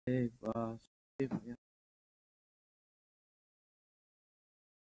Vasudevaya.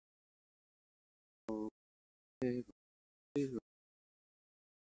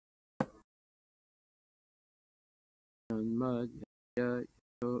 Janmadhyaya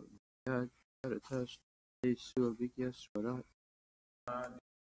Yadaratas Tesu Vigyaswara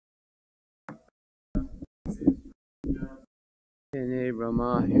Tene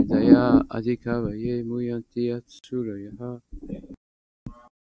Brahma Hridaya Adhikavaye Muyanti Atsurayaha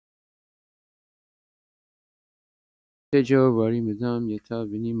Tejo Varimidam Yata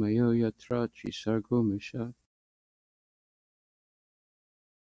Vinimayo Yatra Trisargo Misha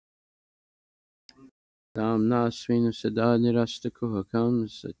Damna Svinu Sada Nirastakuhakam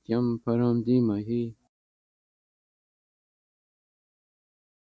Satyam Param Dimahi.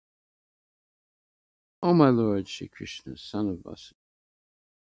 O my Lord Shri Krishna, Son of Vasudeva,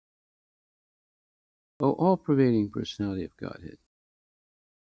 O all-pervading personality of Godhead,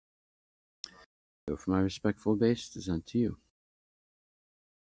 so for my respectful obeisance is unto you.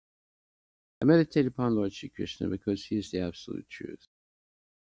 I meditate upon Lord Shri Krishna because he is the absolute truth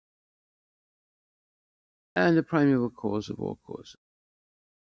and the primeval cause of all causes,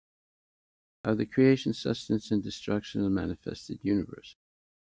 of the creation, sustenance, and destruction of the manifested universe.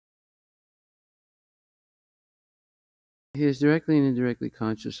 He is directly and indirectly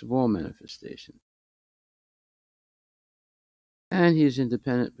conscious of all manifestation, and he is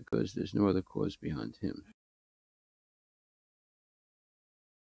independent because there is no other cause beyond him.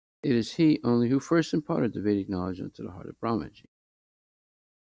 It is he only who first imparted the Vedic knowledge into the heart of Brahmaji,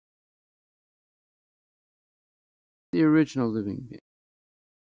 the original living being.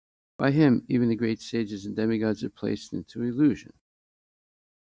 By him, even the great sages and demigods are placed into illusion.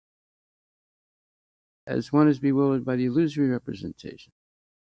 As one is bewildered by the illusory representation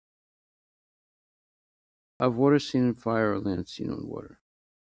of water seen in fire or land seen on water.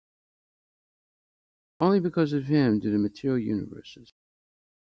 Only because of him do the material universes,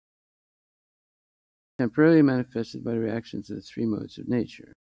 temporarily manifested by the reactions of the three modes of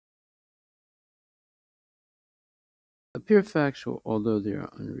nature, appear factual, although they are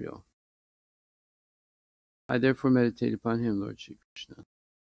unreal. I therefore meditate upon him, Lord Shri Krishna,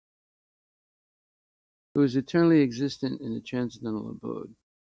 who is eternally existent in the transcendental abode,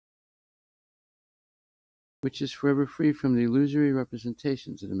 which is forever free from the illusory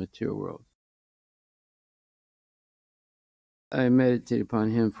representations of the material world. I meditate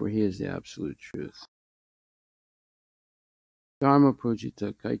upon him, for he is the absolute truth. Dharma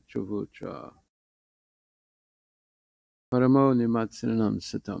Pujita Kaitravotra Paramo Nimatsanam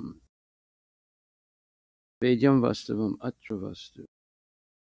Satam Vedyam Vastavam Atra Vastu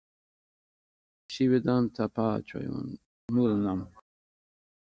Shivadam Tapa Trayam Mulanam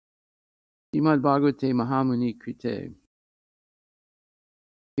Srimad Bhagavate Mahamuni Krite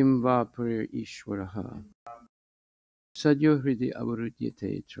Kim Va Purir Ishwaraha Sadyo Hridi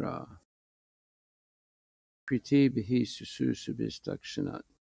Avarudyate Tra Kriti Bihi Susur Subhistakshanat.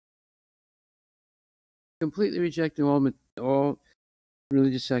 Completely rejecting all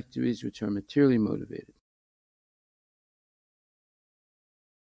religious activities which are materially motivated.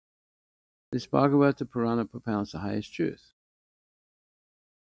 This Bhagavata Purana propounds the highest truth,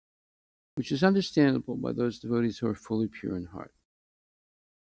 which is understandable by those devotees who are fully pure in heart.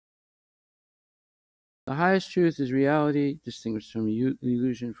 The highest truth is reality distinguished from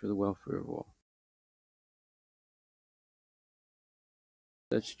illusion for the welfare of all.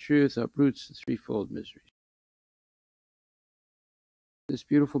 Such truth uproots the threefold miseries. This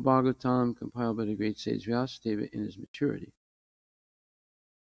beautiful Bhagavatam, compiled by the great sage Vyasadeva in his maturity,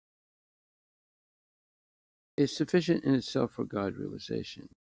 is sufficient in itself for God realization.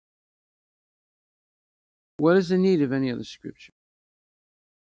 What is the need of any other scripture?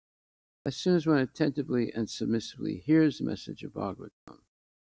 As soon as one attentively and submissively hears the message of Bhagavatam,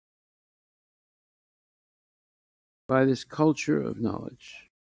 by this culture of knowledge,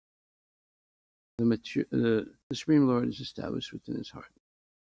 the Supreme Lord is established within his heart.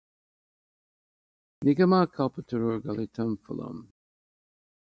 Nigama kalpatarur galitam phalam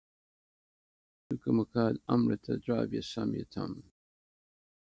Sukhamukad amrita dravya samyatam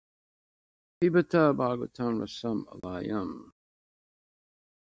Pibata bhagavatam rasam alayam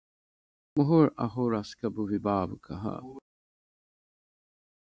Muhur ahoraska bhuvibhavakaha.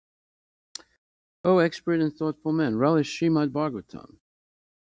 O expert and thoughtful men, relish Srimad Bhagavatam.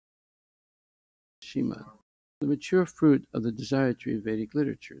 Srimad, the mature fruit of the desire tree of Vedic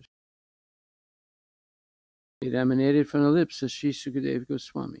literatures. It emanated from the lips of Sri Sukadeva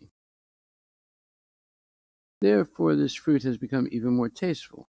Goswami. Therefore, this fruit has become even more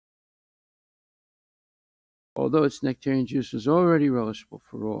tasteful. although its nectarian juice was already relishable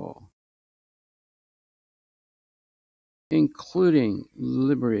for all, including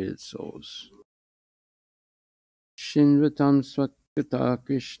liberated souls. Shinvatam Svatkata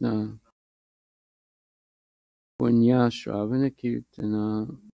Krishna Punya Shravana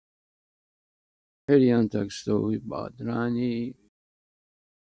Kirtana Hriyantaksto Bhadrani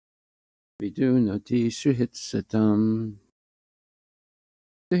Vidunati Srihitsatam.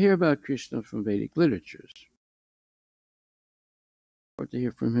 To hear about Krishna from Vedic literatures, or to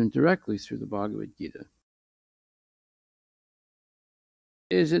hear from him directly through the Bhagavad Gita,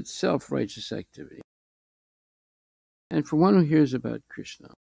 is itself righteous activity. And for one who hears about Krishna,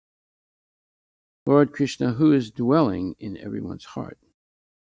 Lord Krishna, who is dwelling in everyone's heart,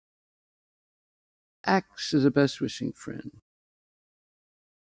 acts as a best-wishing friend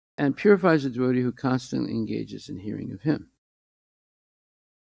and purifies a devotee who constantly engages in hearing of him.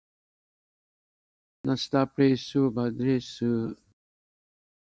 Nastapresu Bhadresu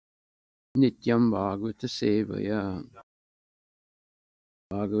Nityam Bhagavata Sevaya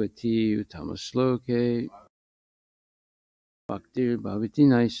Bhagavati Utamasloke Bhaktir Bhavati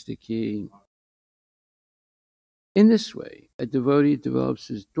Naistaki. In this way, a devotee develops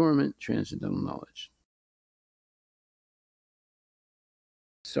his dormant transcendental knowledge.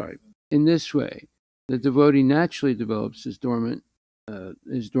 In this way, the devotee naturally develops his dormant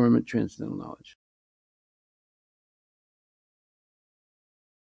transcendental knowledge.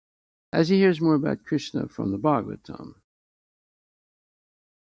 As he hears more about Krishna from the Bhagavatam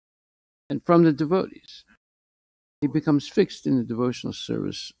and from the devotees, he becomes fixed in the devotional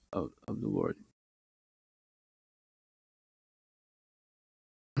service of the Lord.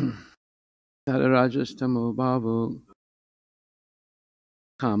 Tadarajas tamo bhavo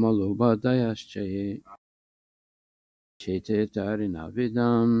kama lobha dayaschaye chete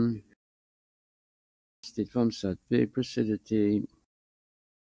tarinavidam stitvam sattve prasidati.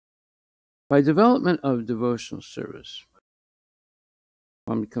 By development of devotional service,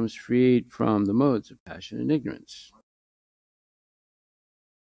 one becomes freed from the modes of passion and ignorance.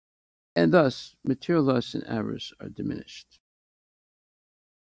 And thus, material lust and avarice are diminished.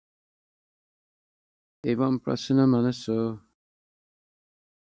 Evam prasana manaso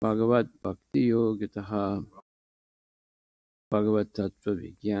bhagavat bhakti yogataha bhagavat tattva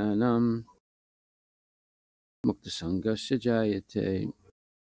vijnanam mukta sangasya jayate.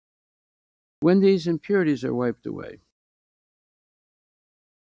 When these impurities are wiped away,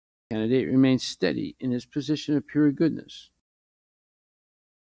 the candidate remains steady in his position of pure goodness,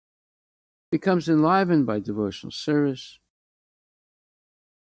 becomes enlivened by devotional service,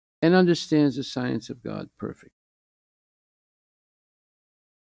 and understands the science of God perfect.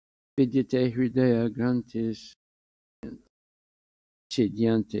 Vidyate hridaya grantis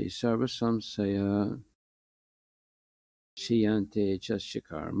chidyante sarvasamsaya shiyante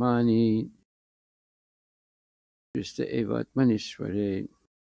chasyakarmani drista evat manishvare.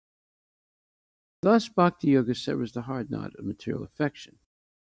 Thus, Bhakti Yoga severs the hard knot of material affection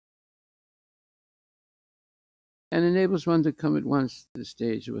and enables one to come at once to the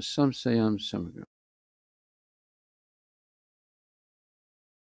stage of a samsayam samagram,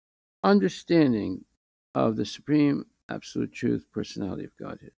 understanding of the Supreme Absolute Truth Personality of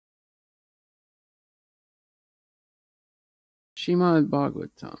Godhead. Srimad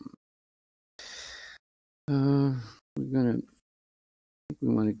Bhagvatam. We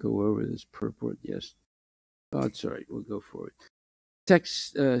want to go over this purport. Yes. Oh, sorry. We'll go forward.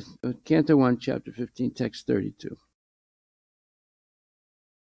 Text, Canto 1, Chapter 15, Text 32.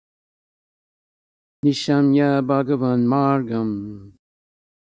 Nishamya Bhagavan Margam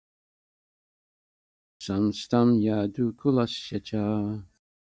Samstam Yadu Kulasyacha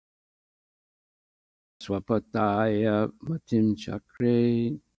Swapataya Matim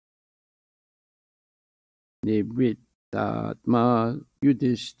Chakre Nibrittatma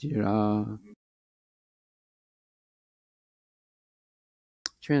Yudhishthira.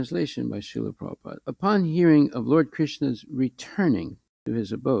 Translation by Srila Prabhupada. Upon hearing of Lord Krishna's returning to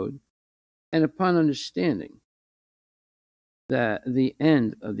his abode, and upon understanding that the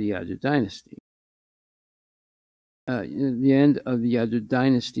end of the Yadu dynasty, the end of the Yadu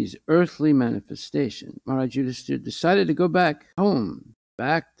dynasty's earthly manifestation, Maharaj Yudhishthira decided to go back home,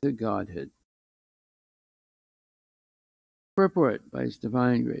 back to Godhead. Purport by His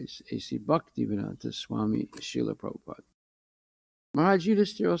Divine Grace, A.C. Bhaktivedanta Swami Srila Prabhupada. Maharaj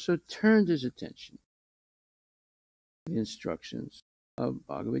Yudhishthira also turned his attention to the instructions of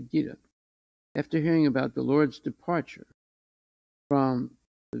Bhagavad Gita. After hearing about the Lord's departure from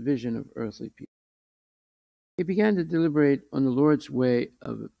the vision of earthly people, he began to deliberate on the Lord's way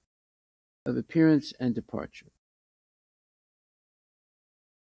of of appearance and departure.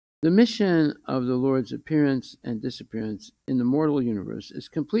 The mission of the Lord's appearance and disappearance in the mortal universe is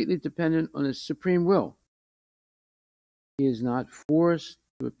completely dependent on His supreme will. He is not forced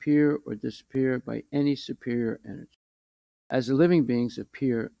to appear or disappear by any superior energy, as the living beings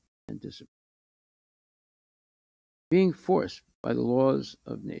appear and disappear, being forced by the laws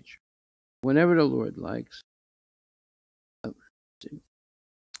of nature. Whenever the Lord likes,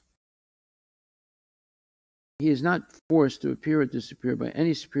 He is not forced to appear or disappear by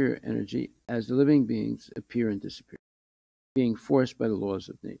any superior energy, as the living beings appear and disappear, being forced by the laws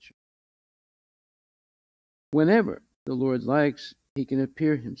of nature. Whenever the Lord likes, He can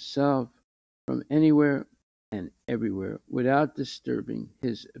appear Himself from anywhere and everywhere without disturbing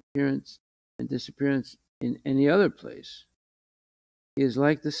His appearance and disappearance in any other place. He is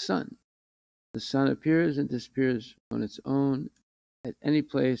like the sun. The sun appears and disappears on its own at any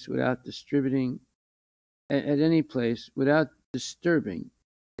place without disturbing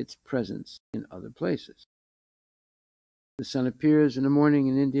its presence in other places. The sun appears in the morning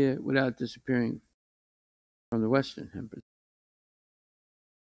in India without disappearing from the Western Hemisphere.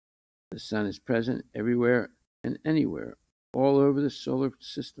 The sun is present everywhere and anywhere, all over the solar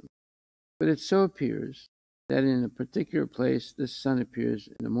system. But it so appears that in a particular place the sun appears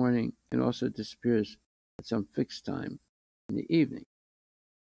in the morning and also disappears at some fixed time in the evening.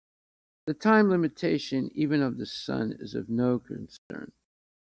 The time limitation even of the sun is of no concern.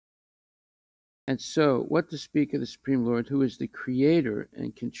 And so, what to speak of the Supreme Lord, who is the creator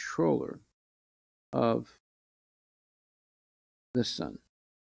and controller of the sun?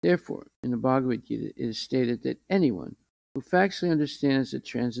 Therefore, in the Bhagavad Gita, it is stated that anyone who factually understands the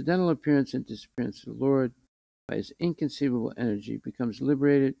transcendental appearance and disappearance of the Lord by His inconceivable energy becomes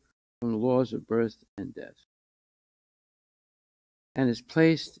liberated from the laws of birth and death, and is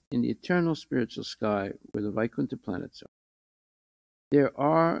placed in the eternal spiritual sky where the Vaikuntha planets are.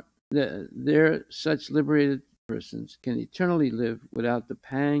 There such liberated persons can eternally live without the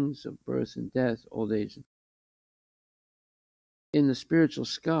pangs of birth and death, old age. In the spiritual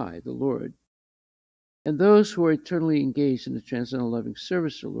sky, the Lord, and those who are eternally engaged in the transcendental loving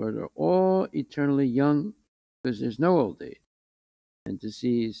service of the Lord are all eternally young, because there's no old age and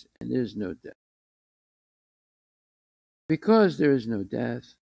disease, and there's no death. Because there is no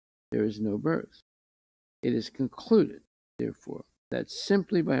death, there is no birth. It is concluded, therefore, that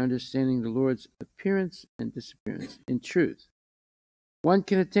simply by understanding the Lord's appearance and disappearance in truth, one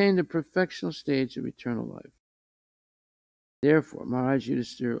can attain the perfectional stage of eternal life. Therefore, Maharaj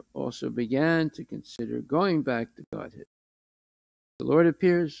Yudhisthira also began to consider going back to Godhead. The Lord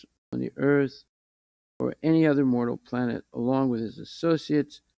appears on the earth or any other mortal planet along with His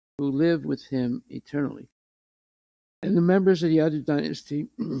associates who live with Him eternally. And the members of the other dynasty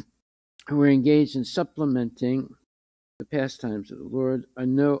who are engaged in supplementing the pastimes of the Lord are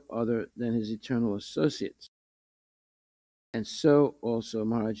no other than His eternal associates. And so also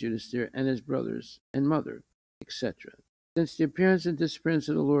Maharaj Yudhisthira and his brothers and mother, etc. Since the appearance and disappearance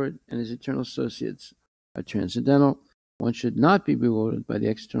of the Lord and His eternal associates are transcendental, one should not be bewildered by the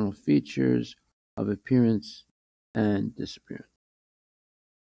external features of appearance and disappearance.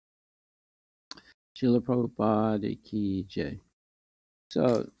 Srila Prabhupada Ki Jai.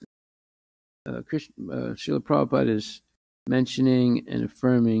 So, Srila Prabhupada is mentioning and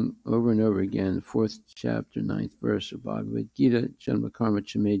affirming over and over again the 4th chapter, 9th verse of Bhagavad Gita, Janma Karma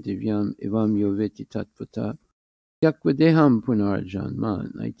Chame Divyam Evam Yoveti Tatvata Yakwadeham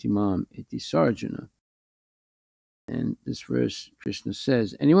Punarjanma Naitimam Iti Sarjana. And this verse, Krishna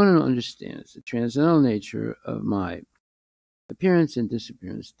says, anyone who understands the transcendental nature of my appearance and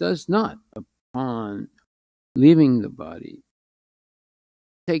disappearance does not, upon leaving the body,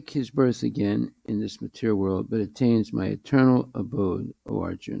 take his birth again in this material world, but attains my eternal abode, O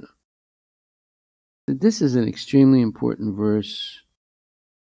Arjuna. This is an extremely important verse,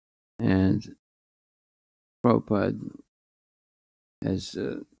 and Prabhupada has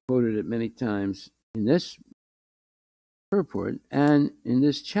quoted it many times in this purport and in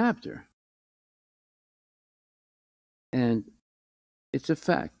this chapter. And it's a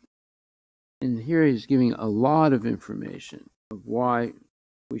fact. And here he's giving a lot of information of why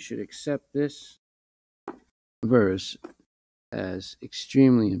we should accept this verse as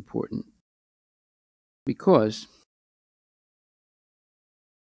extremely important. Because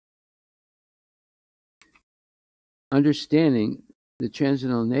understanding the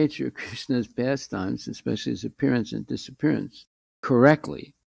transcendental nature of Krishna's pastimes, especially His appearance and disappearance,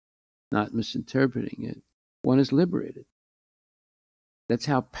 correctly, not misinterpreting it, one is liberated. That's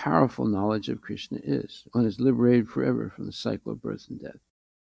how powerful knowledge of Krishna is. One is liberated forever from the cycle of birth and death.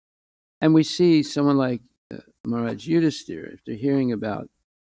 And we see someone like Maharaj Yudhisthira, after hearing about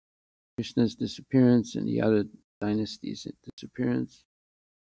Krishna's disappearance and the other dynasties' disappearance,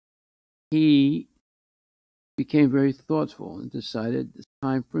 he became very thoughtful and decided it's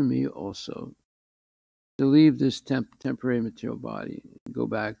time for me also to leave this temporary material body and go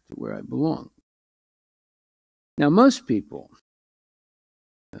back to where I belong. Now, most people,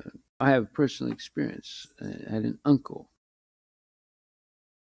 I have personal experience. I had an uncle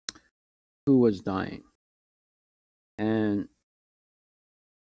who was dying, and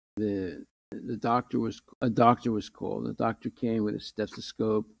a doctor was called. The doctor came with a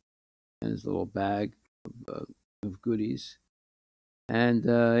stethoscope and his little bag of goodies, and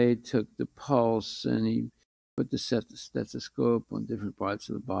he took the pulse and he put the stethoscope on different parts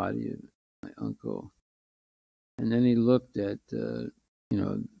of the body of my uncle, and then he looked at the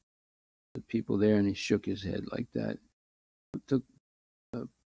people there, and he shook his head like that.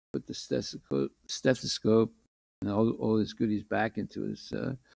 Put the stethoscope and all his goodies back into his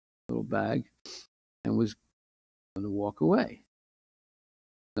little bag, and was going to walk away.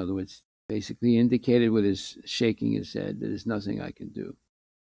 In other words, basically indicated with his shaking his head that there's nothing I can do.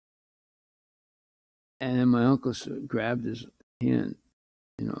 And my uncle grabbed his hand,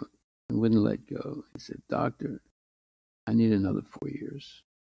 and wouldn't let go. He said, "Doctor, I need another 4 years."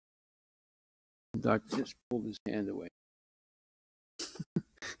 The doctor just pulled his hand away.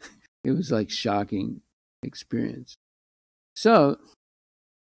 It was like shocking experience. So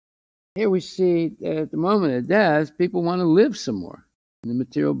here we see that at the moment of death, people want to live some more in the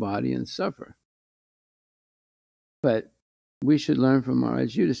material body and suffer. But we should learn from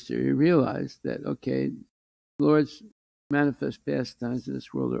Maharaj Yudhisthira. He realized that, okay, Lord's manifest pastimes in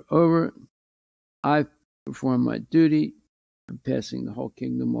this world are over. I've performed my duty. I'm passing the whole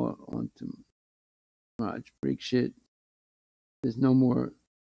kingdom on to Maharaj Parikshit. There's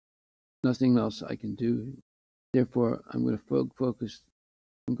nothing else I can do. Therefore, I'm going to focus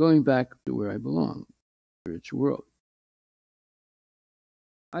on going back to where I belong, the spiritual world.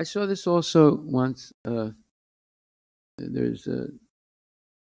 I saw this also once. There's a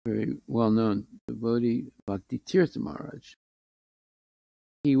very well-known devotee, Bhakti Tirtha Maharaj.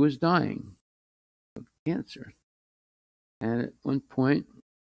 He was dying of cancer. And at one point,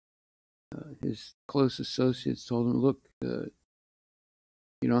 his close associates told him, "Look,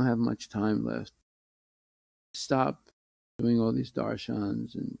 you don't have much time left. Stop doing all these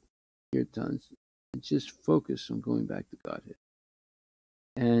darshans and kirtans and just focus on going back to Godhead."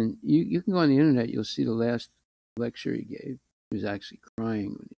 And you can go on the internet, you'll see the last lecture he gave. He was actually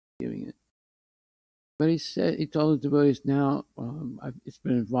crying when he was giving it. But he told the devotees, now it's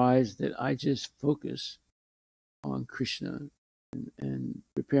been advised that I just focus on Krishna and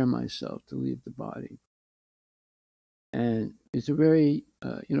prepare myself to leave the body. And it's a very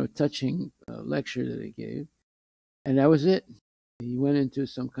touching lecture that he gave, and that was it. He went into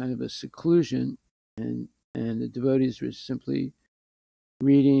some kind of a seclusion, and the devotees were simply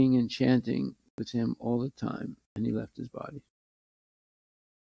reading and chanting with him all the time, and he left his body.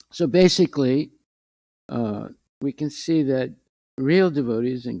 So basically, we can see that real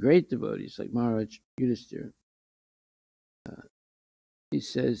devotees and great devotees like Maharaj Yudhisthira, he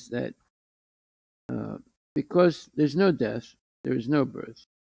says that because there's no death, there is no birth.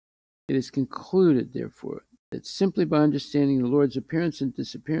 It is concluded, therefore, that simply by understanding the Lord's appearance and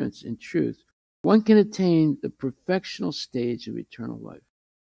disappearance in truth, one can attain the perfectional stage of eternal life.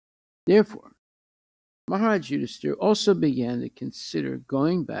 Therefore, Maharaj Yudhisthira also began to consider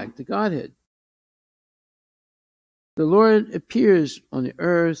going back to Godhead. The Lord appears on the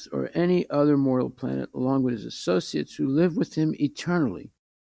earth or any other mortal planet along with his associates who live with him eternally,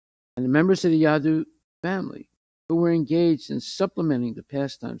 and the members of the Yadu family who were engaged in supplementing the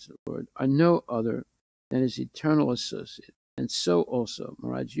pastimes of the Lord are no other than his eternal associate, and so also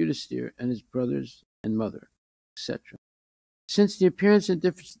Maharaj Yudhisthira and his brothers and mother, etc. Since the appearance and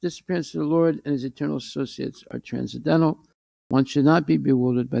disappearance of the Lord and his eternal associates are transcendental, one should not be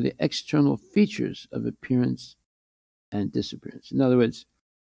bewildered by the external features of appearance and disappearance. In other words,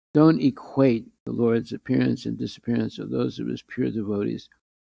 don't equate the Lord's appearance and disappearance of those of his pure devotees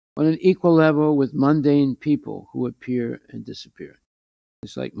on an equal level with mundane people who appear and disappear.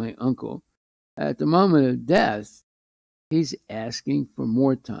 It's like my uncle. At the moment of death, he's asking for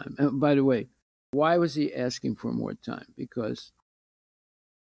more time. And by the way, why was he asking for more time? Because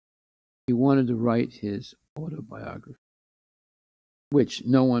he wanted to write his autobiography, which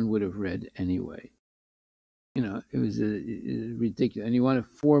no one would have read anyway. It was ridiculous. And he wanted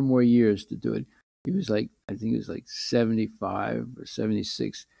 4 more years to do it. He was I think he was 75 or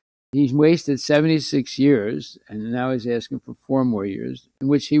 76. He's wasted 76 years, and now he's asking for 4 more years, in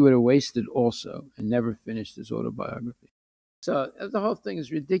which he would have wasted also and never finished his autobiography. So the whole thing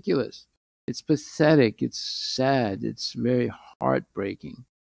is ridiculous. It's pathetic. It's sad. It's very heartbreaking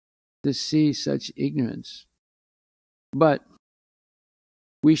to see such ignorance. But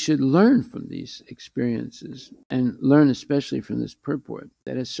we should learn from these experiences, and learn especially from this purport,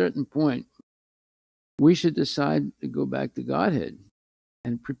 that at a certain point, we should decide to go back to Godhead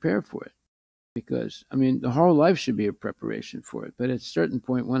and prepare for it. Because, I mean, the whole life should be a preparation for it. But at a certain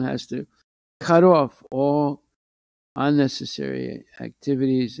point, one has to cut off all unnecessary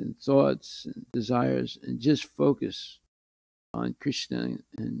activities and thoughts and desires and just focus on Krishna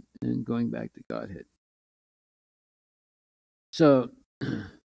and going back to Godhead. So,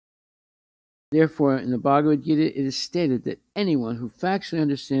 therefore, in the Bhagavad Gita, it is stated that anyone who factually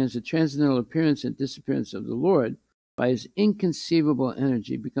understands the transcendental appearance and disappearance of the Lord by his inconceivable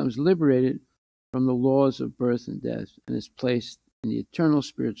energy becomes liberated from the laws of birth and death and is placed in the eternal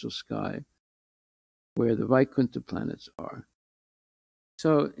spiritual sky where the Vaikuntha planets are.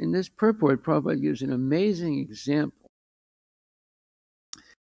 So in this purport, Prabhupada gives an amazing example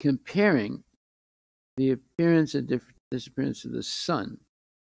comparing the appearance and disappearance of the sun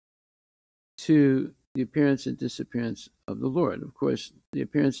to the appearance and disappearance of the Lord. Of course, the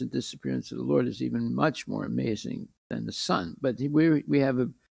appearance and disappearance of the Lord is even much more amazing than the sun. But we have a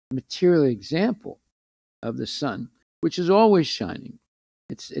material example of the sun, which is always shining.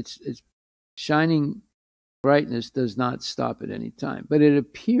 It's shining brightness does not stop at any time, but it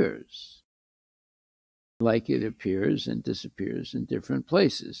appears like it appears and disappears in different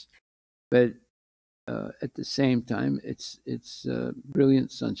places. But at the same time, its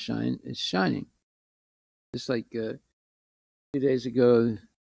brilliant sunshine is shining. Just like 2 days ago,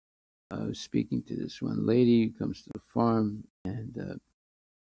 I was speaking to this one lady who comes to the farm, and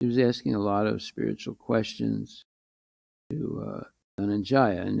she was asking a lot of spiritual questions to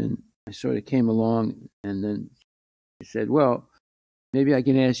Dhananjaya. And then I sort of came along, and then she said, well, maybe I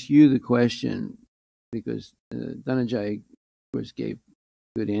can ask you the question, because Dhananjaya, of course, gave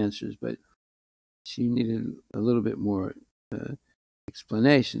good answers, but she needed a little bit more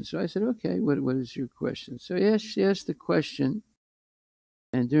explanation. So I said, okay, what is your question? So she asked the question,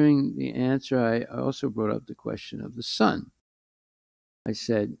 and during the answer, I also brought up the question of the sun. I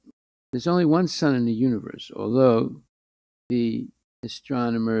said, there's only one sun in the universe, although the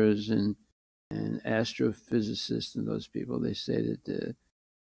astronomers and astrophysicists and those people, they say that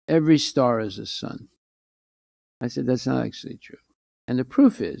every star is a sun. I said, that's not actually true. And the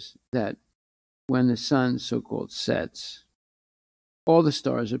proof is that when the sun so-called sets, all the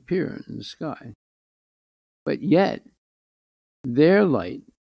stars appear in the sky. But yet, their light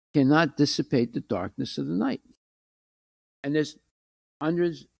cannot dissipate the darkness of the night. And there's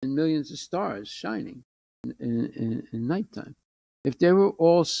hundreds and millions of stars shining in nighttime. If they were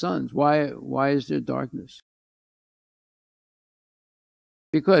all suns, why is there darkness?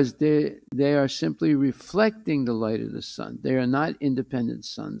 Because they are simply reflecting the light of the sun. They are not independent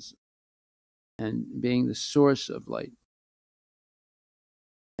suns and being the source of light.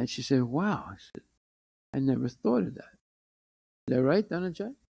 And she said, wow. I said, I never thought of that. Is that right,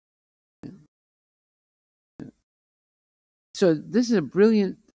 Dhananjay? Yeah. Yeah. So this is a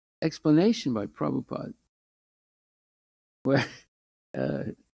brilliant explanation by Prabhupada, where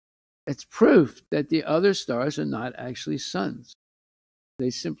it's proof that the other stars are not actually suns.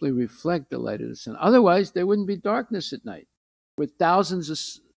 They simply reflect the light of the sun. Otherwise, there wouldn't be darkness at night. With thousands of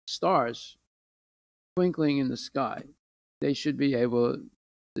stars twinkling in the sky, they should be able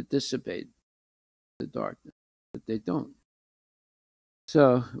to dissipate the darkness, but they don't.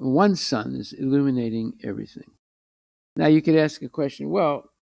 So one sun is illuminating everything. Now you could ask a question, well,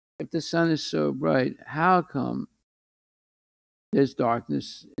 if the sun is so bright, how come there's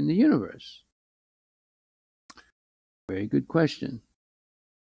darkness in the universe? Very good question.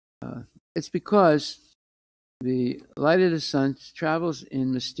 It's because the light of the sun travels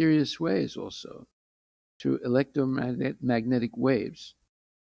in mysterious ways also through electromagnetic waves,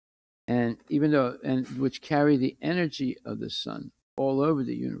 and which carry the energy of the sun all over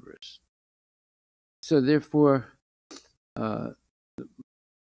the universe. So therefore, the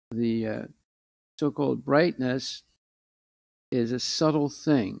so-called brightness is a subtle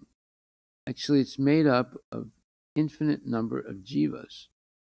thing. Actually, it's made up of infinite number of jivas,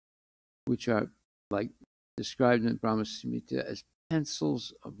 which are like described in Brahma Samhita as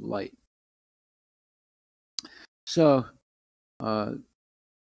pencils of light. So,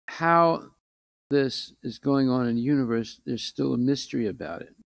 how this is going on in the universe, there's still a mystery about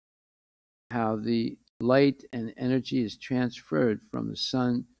it. How the light and energy is transferred from the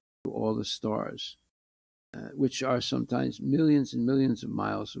sun to all the stars, which are sometimes millions and millions of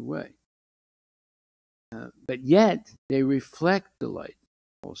miles away. But yet, they reflect the light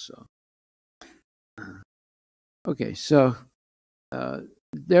also. Okay, so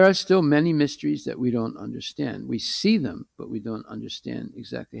there are still many mysteries that we don't understand. We see them, but we don't understand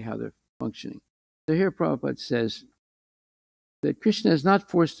exactly how they're functioning. So here Prabhupada says that Krishna is not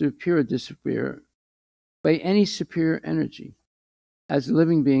forced to appear or disappear by any superior energy, as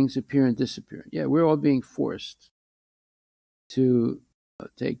living beings appear and disappear. Yeah, we're all being forced to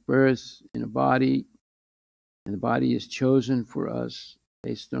take birth in a body, and the body is chosen for us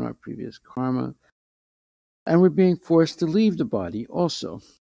based on our previous karma. And we're being forced to leave the body also.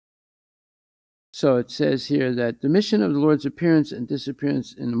 So it says here that the mission of the Lord's appearance and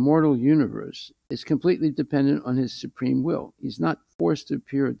disappearance in the mortal universe is completely dependent on his supreme will. He's not forced to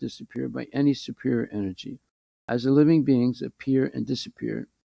appear or disappear by any superior energy, as the living beings appear and disappear,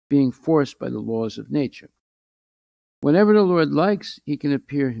 being forced by the laws of nature. Whenever the Lord likes, he can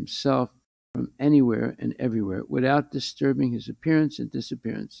appear himself from anywhere and everywhere without disturbing his appearance and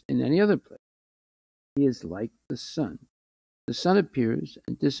disappearance in any other place. He is like the sun. The sun appears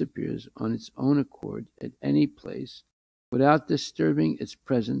and disappears on its own accord at any place without disturbing its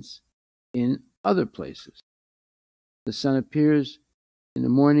presence in other places. The sun appears in the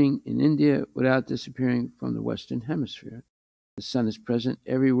morning in India without disappearing from the Western Hemisphere. The sun is present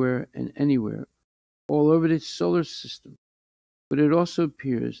everywhere and anywhere, all over the solar system. But it also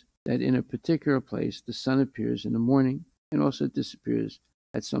appears that in a particular place the sun appears in the morning and also disappears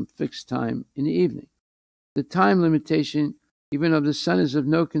at some fixed time in the evening. The time limitation even of the sun is of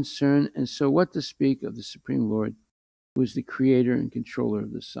no concern, and so what to speak of the Supreme Lord, who is the creator and controller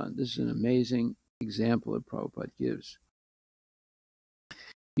of the sun. This is an amazing example that Prabhupada gives.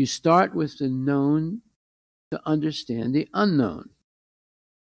 You start with the known to understand the unknown.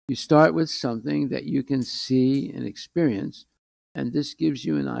 You start with something that you can see and experience, and this gives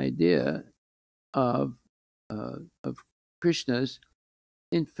you an idea of Krishna's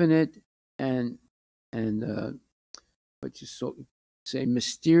infinite and what you say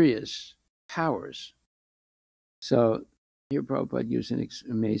mysterious powers. So here Prabhupada gives an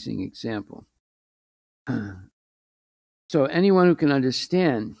amazing example. So anyone who can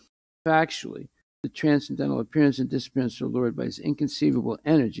understand factually the transcendental appearance and disappearance of the Lord by his inconceivable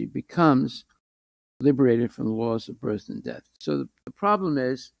energy becomes liberated from the laws of birth and death. So the problem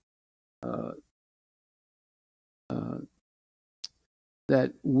is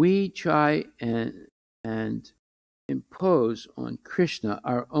that we try and impose on Krishna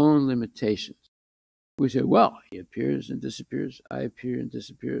our own limitations. We say, well, he appears and disappears, I appear and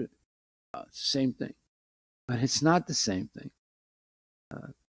disappear. It's the same thing. But it's not the same thing.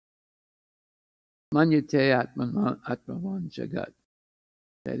 Manyate atmavan jagat.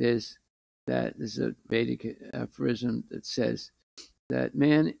 That is a Vedic aphorism that says that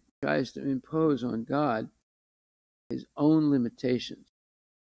man tries to impose on God his own limitations,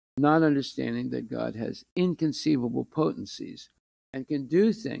 not understanding that God has inconceivable potencies and can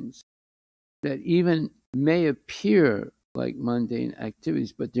do things that even may appear like mundane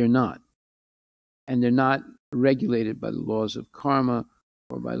activities, but they're not. And they're not regulated by the laws of karma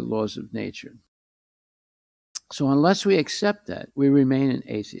or by the laws of nature. So unless we accept that, we remain an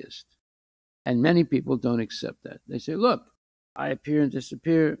atheist. And many people don't accept that. They say, look, I appear and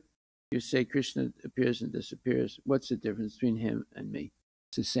disappear. You say Krishna appears and disappears. What's the difference between him and me?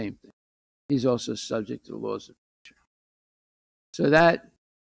 It's the same thing. He's also subject to the laws of nature. So that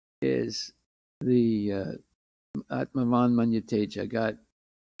is the Atmavan Manyate Jagat,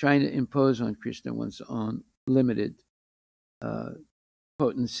 trying to impose on Krishna one's own limited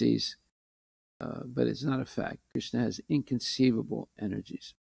potencies, but it's not a fact. Krishna has inconceivable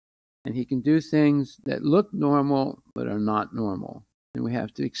energies. And he can do things that look normal, but are not normal. And we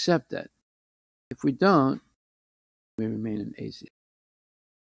have to accept that. If we don't, we remain an atheist.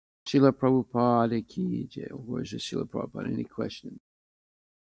 Srila Prabhupada ki jai. Where's the Srila Prabhupada? Any questions?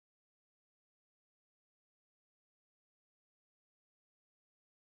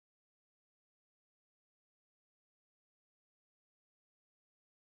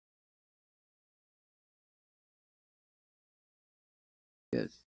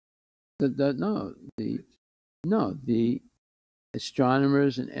 Yes. The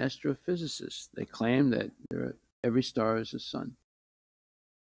astronomers and astrophysicists, they claim that every star is a sun.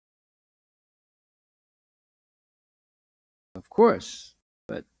 Of course,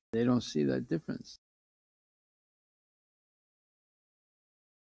 but they don't see that difference.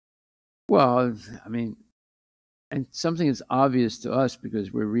 Well, I mean, and something is obvious to us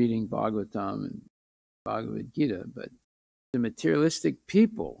because we're reading Bhagvatam and Bhagavad Gita, but the materialistic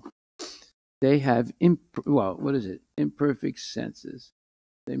people, they have imperfect senses.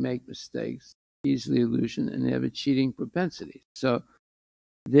 They make mistakes, easily illusion, and they have a cheating propensity. So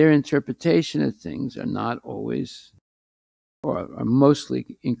their interpretation of things are not always, or are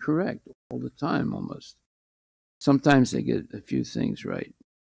mostly incorrect all the time, almost. Sometimes they get a few things right,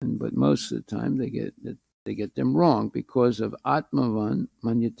 but most of the time they get them wrong because of Atmavan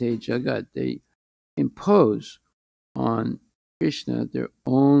Manyate Jagat. They impose on Krishna their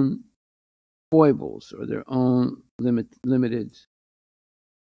own foibles or their own limited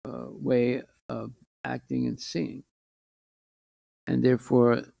way of acting and seeing, and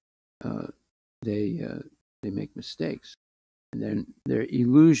therefore they make mistakes, and then they're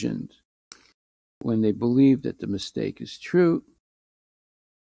illusioned when they believe that the mistake is true,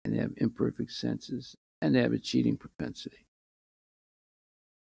 and they have imperfect senses, and they have a cheating propensity.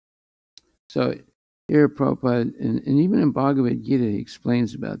 So here Prabhupada, and even in Bhagavad Gita, he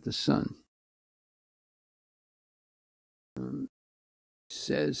explains about the sun.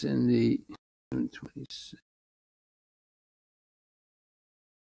 Says in the 26.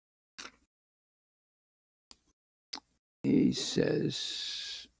 He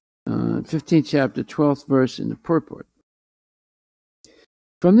says, 15th chapter, 12th verse in the purport.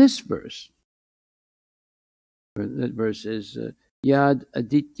 From this verse, that verse is, Yad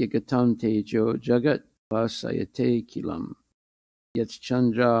aditya gatam tejo jagat vasayate kilam yats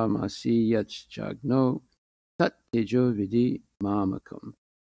chandra masi yats chagno tat tejo vidi mamakam.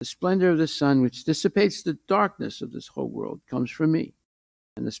 The splendor of the sun, which dissipates the darkness of this whole world, comes from me,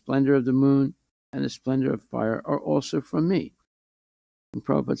 and the splendor of the moon and the splendor of fire are also from me. And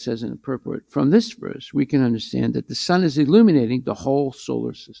Prabhupada says in the purport, from this verse, we can understand that the sun is illuminating the whole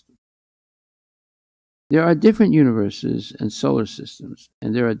solar system. There are different universes and solar systems,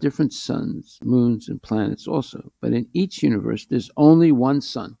 and there are different suns, moons, and planets also. But in each universe, there's only one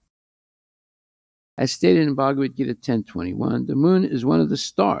sun. As stated in Bhagavad Gita 10.21, the moon is one of the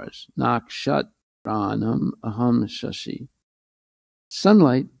stars, Nakshat Pranam Aham Shashi.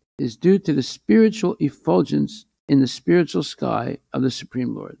 Sunlight is due to the spiritual effulgence in the spiritual sky of the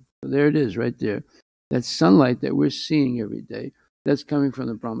Supreme Lord. So there it is, right there. That sunlight that we're seeing every day, that's coming from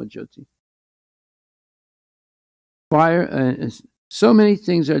the Brahma Jyoti. Fire, so many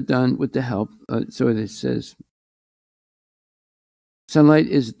things are done with the help, so it says, sunlight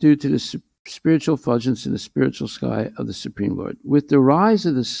is due to the spiritual effulgence in the spiritual sky of the Supreme Lord. With the rise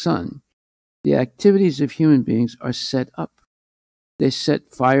of the sun, the activities of human beings are set up. They set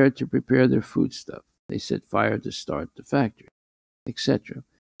fire to prepare their foodstuff. They set fire to start the factory, etc.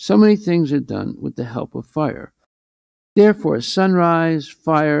 So many things are done with the help of fire. Therefore, sunrise,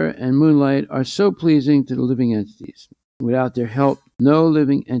 fire, and moonlight are so pleasing to the living entities. Without their help, no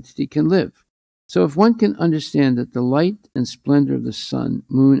living entity can live. So if one can understand that the light and splendor of the sun,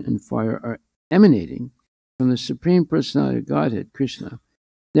 moon, and fire are emanating from the Supreme Personality of Godhead, Krishna,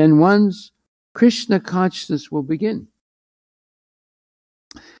 then one's Krishna consciousness will begin.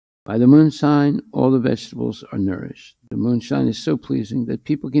 By the moonshine, all the vegetables are nourished. The moonshine is so pleasing that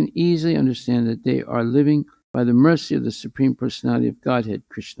people can easily understand that they are living by the mercy of the Supreme Personality of Godhead,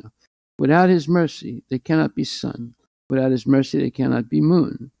 Krishna. Without his mercy, there cannot be sun. Without his mercy, there cannot be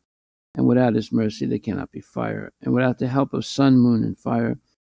moon. And without his mercy, there cannot be fire. And without the help of sun, moon, and fire,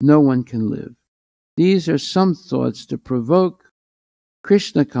 no one can live. These are some thoughts to provoke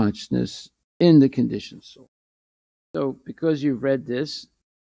Krishna consciousness in the conditioned soul. So, because you've read this,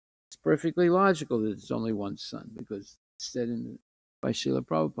 it's perfectly logical that it's only one sun, because it's said by Srila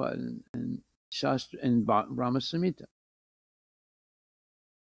Prabhupada and Shastra and Brahma Samhita.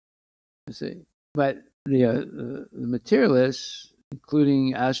 You see, but the materialists,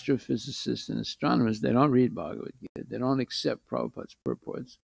 including astrophysicists and astronomers, they don't read Bhagavad Gita. They don't accept Prabhupada's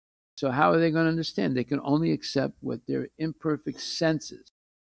purports. So how are they going to understand? They can only accept what their imperfect senses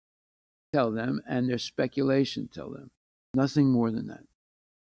tell them and their speculation tell them. Nothing more than that.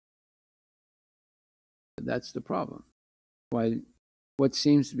 That's the problem. Why what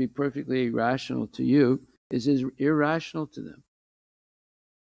seems to be perfectly rational to you is irrational to them.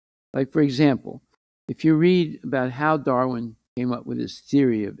 Like, for example, if you read about how Darwin came up with his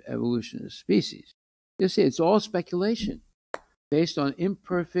theory of evolution of species, you'll see it's all speculation based on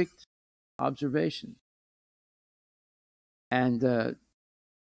imperfect observation. And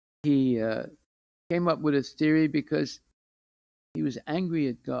he came up with his theory because he was angry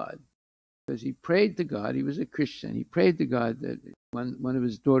at God. Because he prayed to God, he was a Christian, he prayed to God that when one of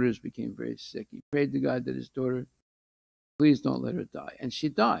his daughters became very sick, he prayed to God that his daughter, please don't let her die. And she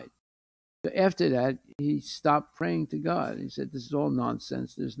died. So after that, he stopped praying to God. He said, this is all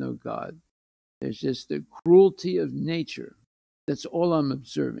nonsense. There's no God. There's just the cruelty of nature. That's all I'm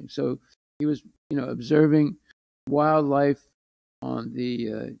observing. So he was, observing wildlife on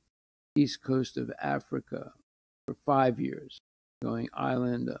the east coast of Africa for 5 years, going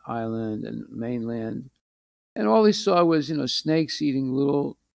island to island and mainland. And all he saw was, snakes eating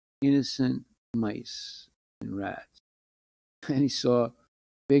little innocent mice and rats. And he saw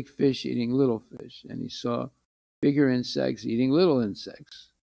big fish eating little fish. And he saw bigger insects eating little insects.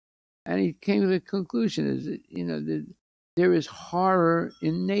 And he came to the conclusion is that, that there is horror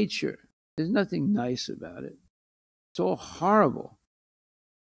in nature. There's nothing nice about it. It's all horrible.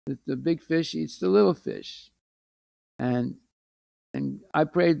 That the big fish eats the little fish. And I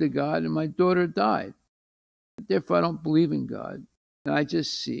prayed to God and my daughter died. Therefore, I don't believe in God. And I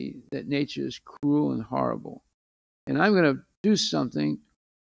just see that nature is cruel and horrible. And I'm going to do something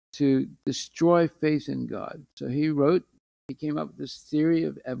to destroy faith in God. So he came up with this theory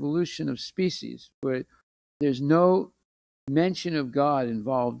of evolution of species, where there's no mention of God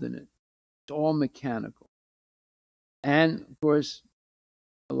involved in it. It's all mechanical. And, of course,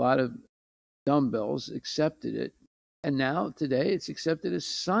 a lot of dumbbells accepted it. And now, today, it's accepted as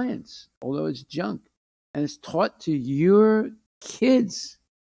science, although it's junk. And it's taught to your kids.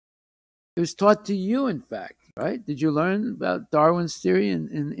 It was taught to you, in fact, right? Did you learn about Darwin's theory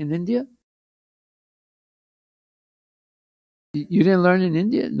in India? You didn't learn in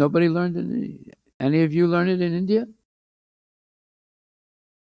India? Nobody learned in India? Any of you learned it in India?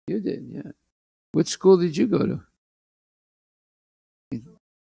 You did, yeah. What school did you go to?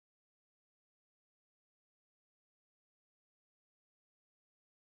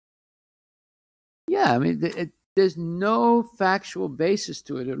 Yeah, I mean, there's no factual basis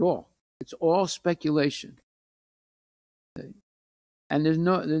to it at all. It's all speculation. Okay? And there's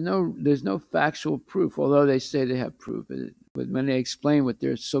no factual proof, although they say they have proof. But when they explain what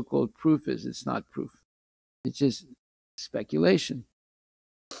their so-called proof is, it's not proof. It's just speculation.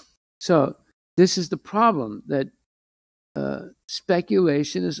 So this is the problem, that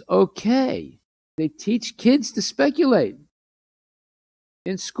speculation is okay. They teach kids to speculate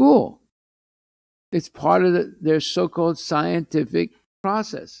in school. It's part of their so-called scientific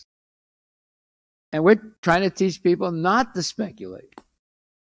process. And we're trying to teach people not to speculate.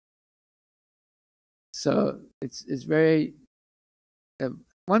 So it's very...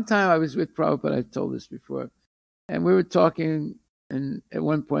 one time I was with Prabhupada, I told this before, and we were talking, and at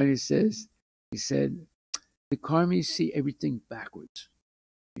one point he said, the karmis see everything backwards.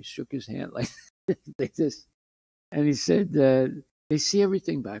 He shook his hand like this. And he said, they see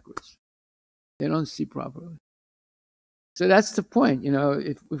everything backwards. They don't see properly. So that's the point.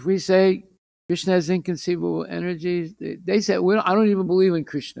 If we say Krishna has inconceivable energies, they say, I don't even believe in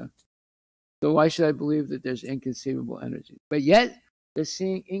Krishna. So why should I believe that there's inconceivable energies? But yet, they're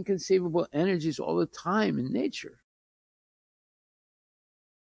seeing inconceivable energies all the time in nature.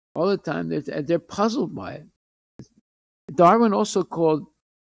 All the time. They're puzzled by it. Darwin also called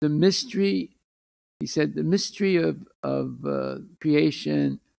the mystery, he said, the mystery of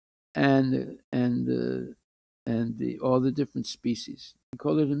creation and all the different species. He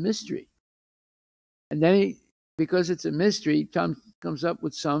called it a mystery. And then because it's a mystery, he comes up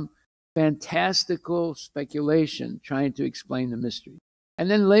with some fantastical speculation trying to explain the mystery. And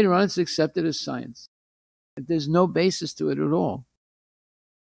then later on, it's accepted as science. There's no basis to it at all.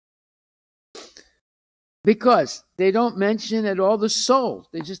 Because they don't mention at all the soul.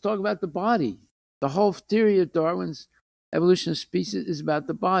 They just talk about the body. The whole theory of Darwin's evolution of species is about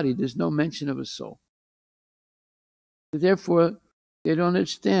the body. There's no mention of a soul. Therefore, they don't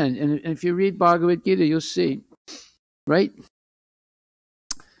understand. And if you read Bhagavad Gita, you'll see, right?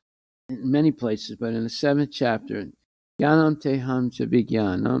 In many places, but in the 7th chapter, Jnanam teham cha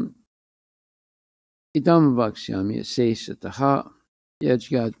vijnanam idam vakshyami asesataha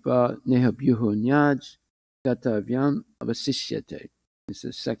yajgatva nehabhyuho nyaj gatavyam avasishyate. It's the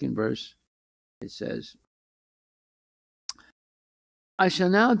 2nd verse. It says, I shall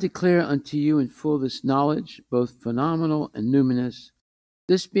now declare unto you in full this knowledge, both phenomenal and numinous.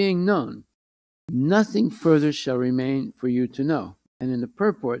 This being known, nothing further shall remain for you to know. And in the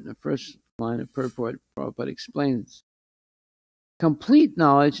purport, in the first line of purport, Prabhupada explains, complete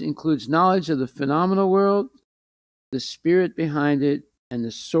knowledge includes knowledge of the phenomenal world, the spirit behind it, and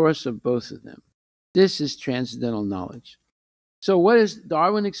the source of both of them. This is transcendental knowledge. So what is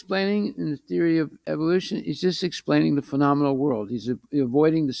Darwin explaining in the theory of evolution? He's just explaining the phenomenal world. He's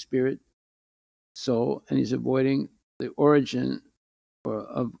avoiding the spirit, soul, and he's avoiding the origin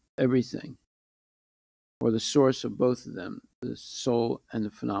of everything, or the source of both of them, the soul and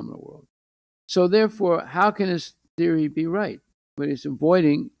the phenomenal world. So therefore, how can his theory be right? But he's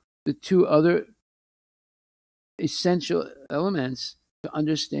avoiding the two other essential elements to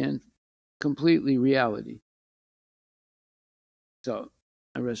understand completely reality. So,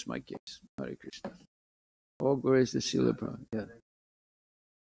 I rest my case. Hare Krishna. All glories to Srila Prabhupada. Yeah.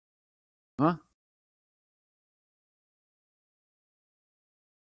 Huh?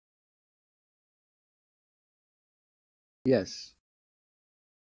 Yes.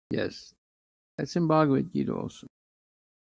 Yes. That's in Bhagavad Gita also.